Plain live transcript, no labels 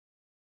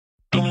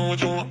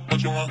what you want,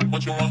 what you want,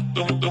 what you want.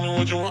 Tell me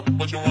what you want,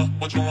 what you want,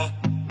 what you want.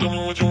 Tell me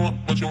what you want,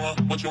 what you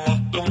want, what you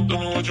want. Tell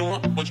me what you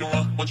want, what you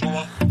want, what you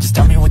want. Just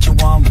tell me what you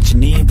want, what you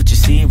need, what you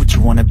see, what you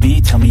wanna be.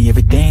 Tell me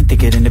everything,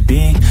 think it into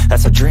being.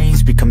 That's how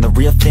dreams become the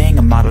real thing.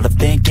 A model of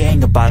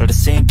thinking, a bottle to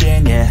sink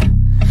in, yeah.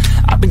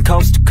 I've been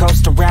coast to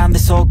coast around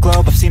this whole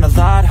globe. I've seen a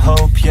lot of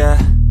hope, yeah.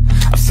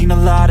 I've seen a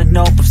lot of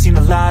nope, I've seen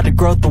a lot of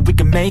growth, but we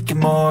can make it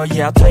more.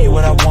 Yeah, I'll tell you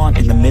what I want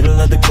in the middle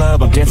of the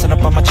club. I'm dancing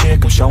up on my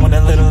chick, I'm showing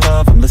a little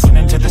love. I'm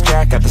listening to this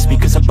track, got the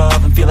speakers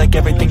above, and feel like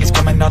everything is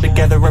coming all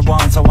together at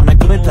once. I want a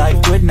good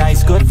life, good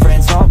nights, good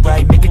friends,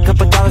 alright. Make a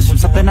couple dollars from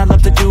something I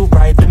love to do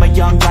right. Live my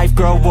young life,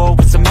 grow old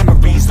with some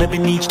memories.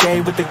 Living each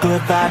day with a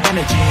good vibe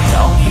energy.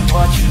 Tell me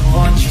what you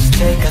want, just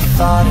take a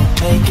thought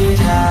and make it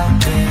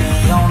happen.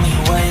 The only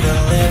way to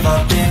live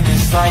up in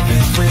this life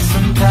is with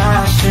some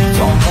passion.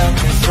 Don't let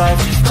this life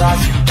just pass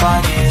you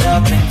by, get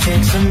up and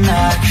take some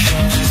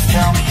action. Just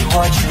tell me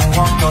what you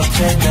want, go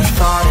take a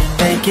thought and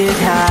make it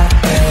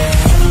happen.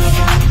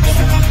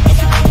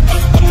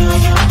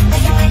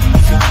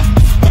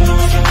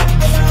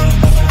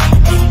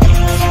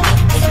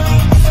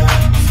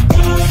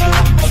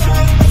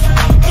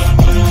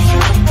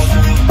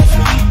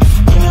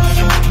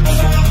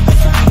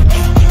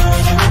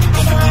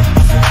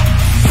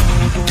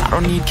 I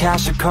don't need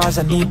cash or cars,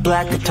 I need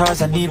black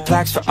guitars, I need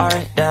plaques for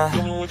art, yeah.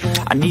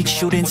 I need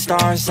shooting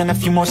stars and a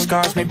few more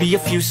scars, maybe a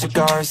few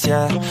cigars,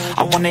 yeah.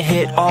 I wanna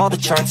hit all the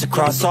charts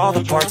across all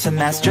the parts, and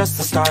that's just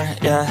the start,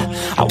 yeah.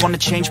 I wanna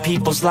change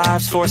people's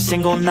lives for a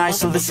single night,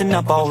 so listen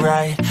up,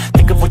 alright.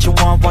 Think of what you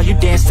want while you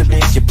dance to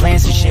this. Your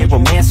plans and shit,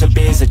 romance or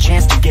biz, a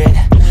chance to get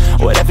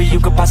whatever you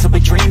could possibly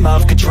dream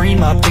of, could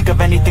dream up. Think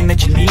of anything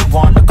that you need,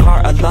 want a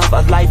car, a love,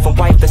 a life, a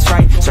wife, that's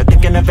right. Start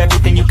thinking of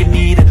everything you can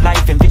need in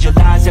life, and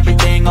visualize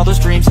everything, all those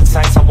dreams and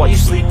sights, on while you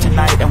sleep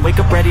tonight, and wake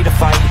up ready to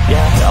fight,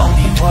 yeah. Tell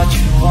me what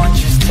you want,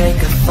 just take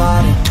a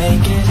thought and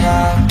make it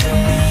happen.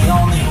 The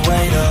only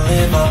way to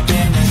live up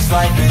in this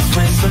life is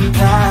with some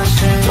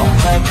passion. Don't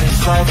let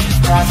this life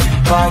just pass you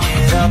by,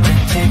 get up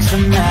and take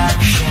some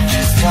action.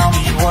 Just tell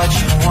me what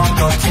you want,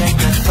 go take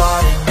a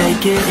thought and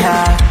make it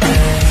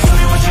happen. Tell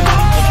me what you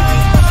want.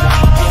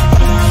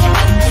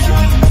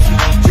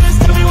 Just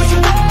tell me what you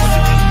want.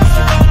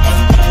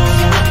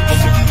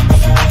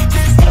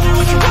 Just tell me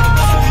what you want.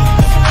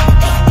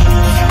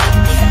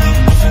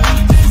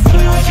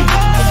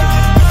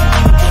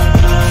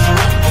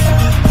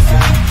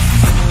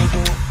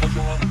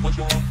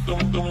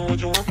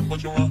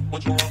 What you want,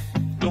 what you want,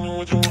 tell me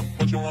what you want,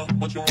 what you want,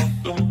 what you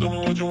want, tell me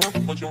what you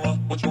want, what you want,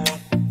 what you want,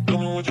 tell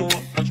me what you want,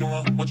 what you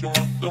want, what you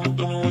want,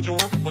 tell me what you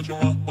want, what you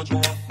want, what you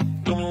want,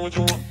 tell me what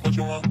you want, what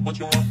you want, what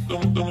you want, tell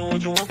me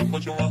what you want,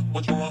 what you want,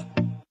 what you want.